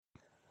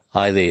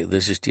Hi there,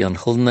 this is Tian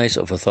Gildenhuys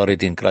of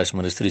Authority in Christ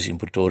Ministries in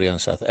Pretoria in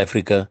South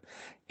Africa.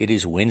 It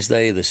is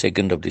Wednesday, the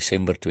 2nd of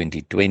December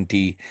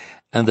 2020,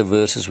 and the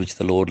verses which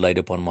the Lord laid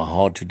upon my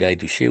heart today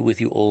to share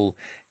with you all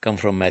come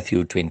from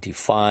Matthew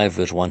 25,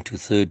 verse 1 to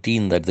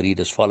 13, that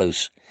read as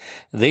follows.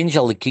 Then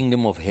shall the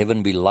kingdom of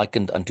heaven be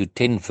likened unto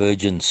 10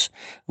 virgins,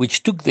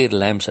 which took their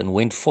lamps and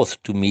went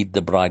forth to meet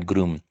the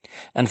bridegroom.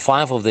 And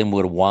 5 of them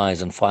were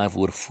wise, and 5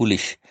 were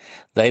foolish.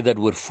 They that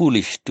were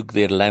foolish took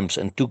their lamps,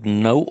 and took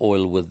no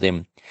oil with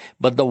them.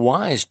 But the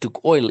wise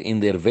took oil in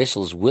their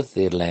vessels with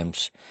their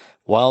lamps.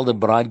 While the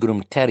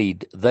bridegroom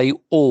tarried, they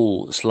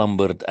all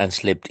slumbered and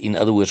slept. In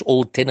other words,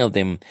 all 10 of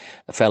them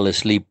fell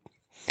asleep.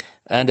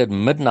 And at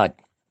midnight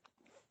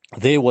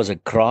there was a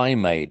cry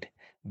made,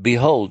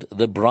 Behold,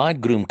 the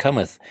bridegroom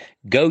cometh,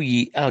 go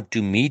ye out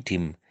to meet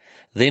him.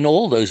 Then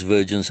all those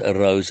virgins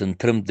arose and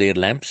trimmed their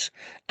lamps.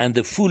 And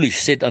the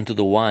foolish said unto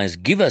the wise,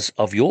 Give us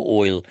of your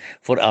oil,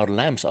 for our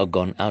lamps are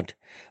gone out.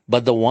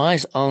 But the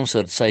wise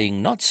answered,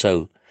 saying, Not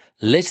so,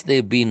 lest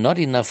there be not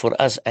enough for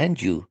us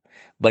and you,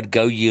 but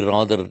go ye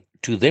rather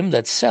to them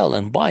that sell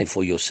and buy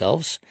for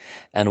yourselves.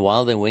 And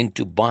while they went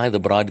to buy, the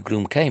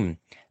bridegroom came.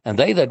 And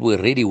they that were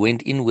ready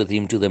went in with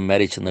him to the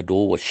marriage, and the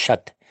door was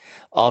shut.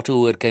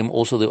 Afterward came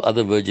also the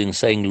other virgins,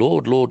 saying,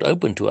 Lord, Lord,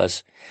 open to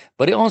us.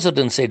 But he answered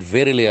and said,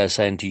 Verily I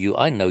say unto you,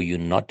 I know you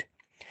not.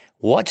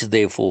 Watch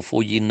therefore,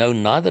 for ye know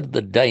neither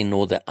the day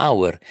nor the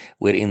hour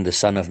wherein the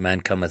Son of Man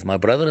cometh. My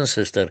brother and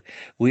sister,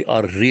 we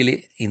are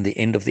really in the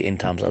end of the end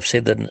times. I've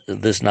said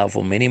this now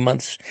for many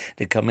months.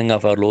 The coming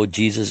of our Lord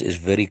Jesus is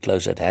very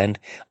close at hand.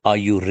 Are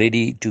you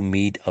ready to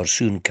meet our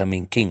soon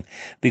coming King?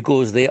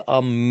 Because there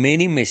are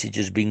many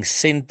messages being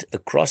sent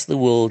across the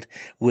world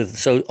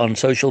on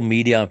social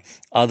media,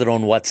 either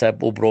on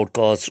WhatsApp or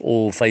broadcasts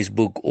or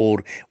Facebook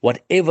or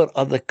whatever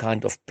other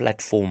kind of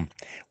platform,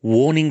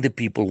 warning the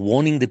people,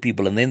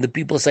 and then the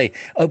people say,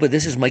 oh, but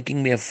this is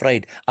making me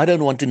afraid. I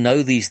don't want to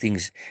know these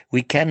things.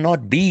 We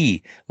cannot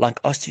be like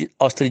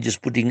ostriches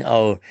putting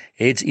our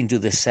heads into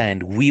the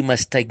sand. We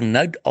must take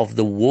note of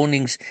the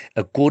warnings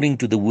according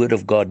to the word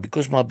of God,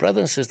 because my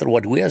brother and sister,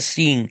 what we are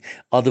seeing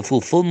are the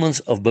fulfillments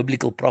of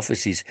biblical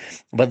prophecies.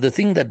 But the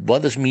thing that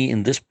bothers me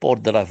in this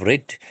part that I've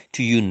read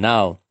to you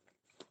now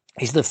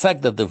is the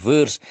fact that the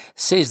verse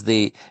says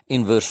there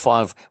in verse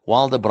 5,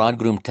 while the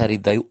bridegroom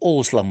tarried, they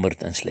all slumbered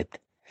and slept.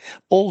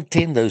 All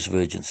 10 those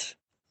virgins,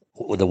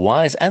 the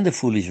wise and the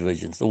foolish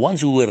virgins, the ones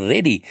who were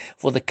ready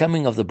for the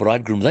coming of the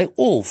bridegroom, they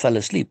all fell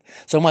asleep.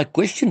 So my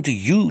question to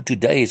you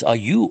today is, are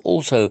you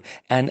also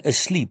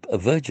asleep, a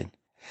virgin?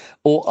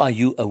 Or are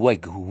you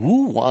awake?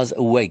 Who was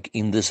awake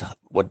in this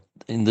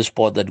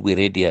part that we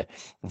read here?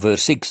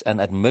 Verse 6,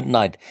 and at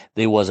midnight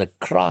there was a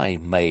cry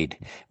made,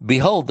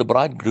 Behold, the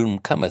bridegroom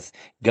cometh,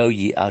 go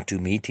ye out to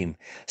meet him.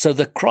 So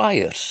the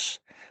criers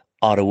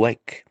are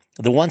awake.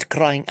 The ones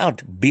crying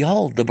out,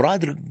 Behold, the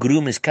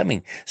bridegroom is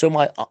coming. So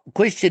my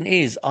question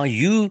is, are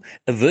you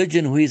a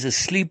virgin who is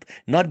asleep,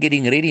 not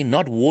getting ready,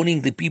 not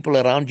warning the people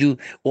around you?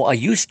 Or are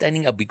you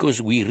standing up?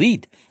 Because we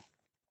read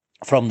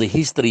from the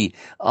history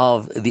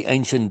of the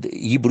ancient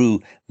Hebrew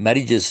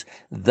marriages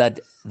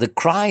that the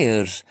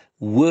criers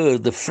were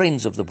the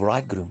friends of the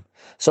bridegroom.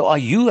 So are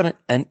you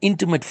an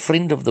intimate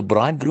friend of the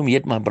bridegroom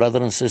yet, my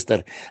brother and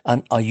sister?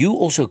 And are you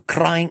also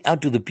crying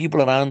out to the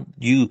people around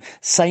you,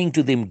 saying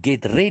to them,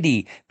 get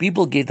ready?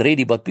 People get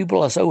ready, but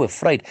people are so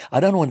afraid.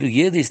 I don't want to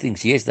hear these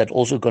things. Yes, that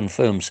also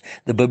confirms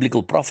the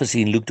biblical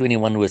prophecy in Luke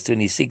 21 verse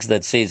 26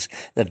 that says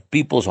that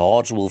people's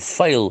hearts will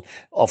fail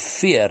of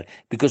fear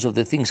because of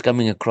the things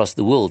coming across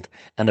the world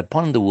and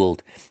upon the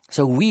world.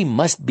 So we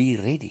must be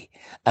ready,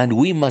 and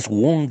we must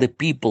warn the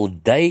people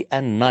day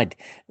and night,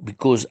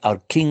 because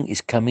our King is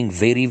coming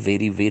very,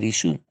 very, very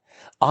soon.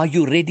 Are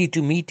you ready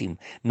to meet him?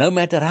 No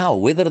matter how,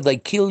 whether they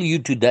kill you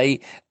today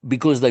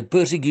because they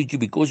persecute you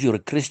because you're a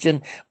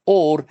Christian,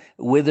 or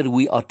whether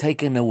we are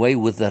taken away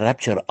with the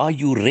rapture, are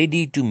you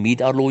ready to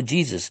meet our Lord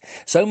Jesus?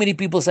 So many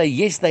people say,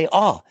 yes, they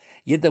are.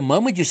 Yet the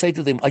moment you say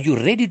to them, are you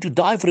ready to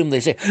die for him?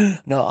 They say,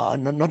 no,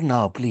 not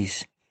now,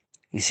 please.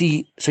 You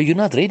see, so you're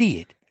not ready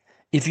yet.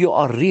 If you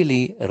are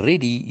really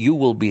ready, you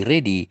will be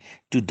ready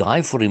to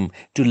die for him,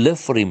 to live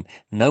for him,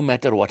 no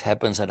matter what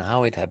happens and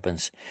how it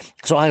happens.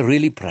 So I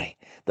really pray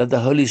that the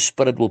Holy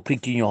Spirit will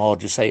prick in your heart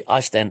to say, I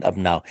stand up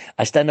now.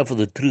 I stand up for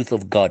the truth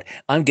of God.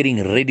 I'm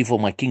getting ready for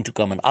my King to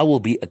come, and I will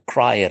be a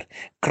crier,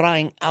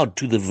 crying out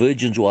to the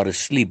virgins who are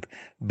asleep,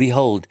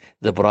 Behold,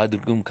 the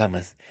bridegroom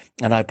cometh.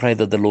 And I pray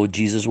that the Lord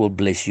Jesus will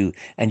bless you.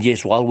 And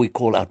yes, while we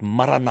call out,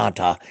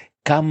 Maranatha,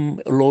 come,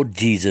 Lord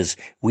Jesus,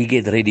 we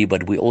get ready,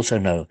 but we also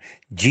know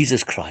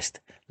Jesus Christ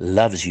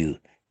loves you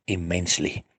immensely.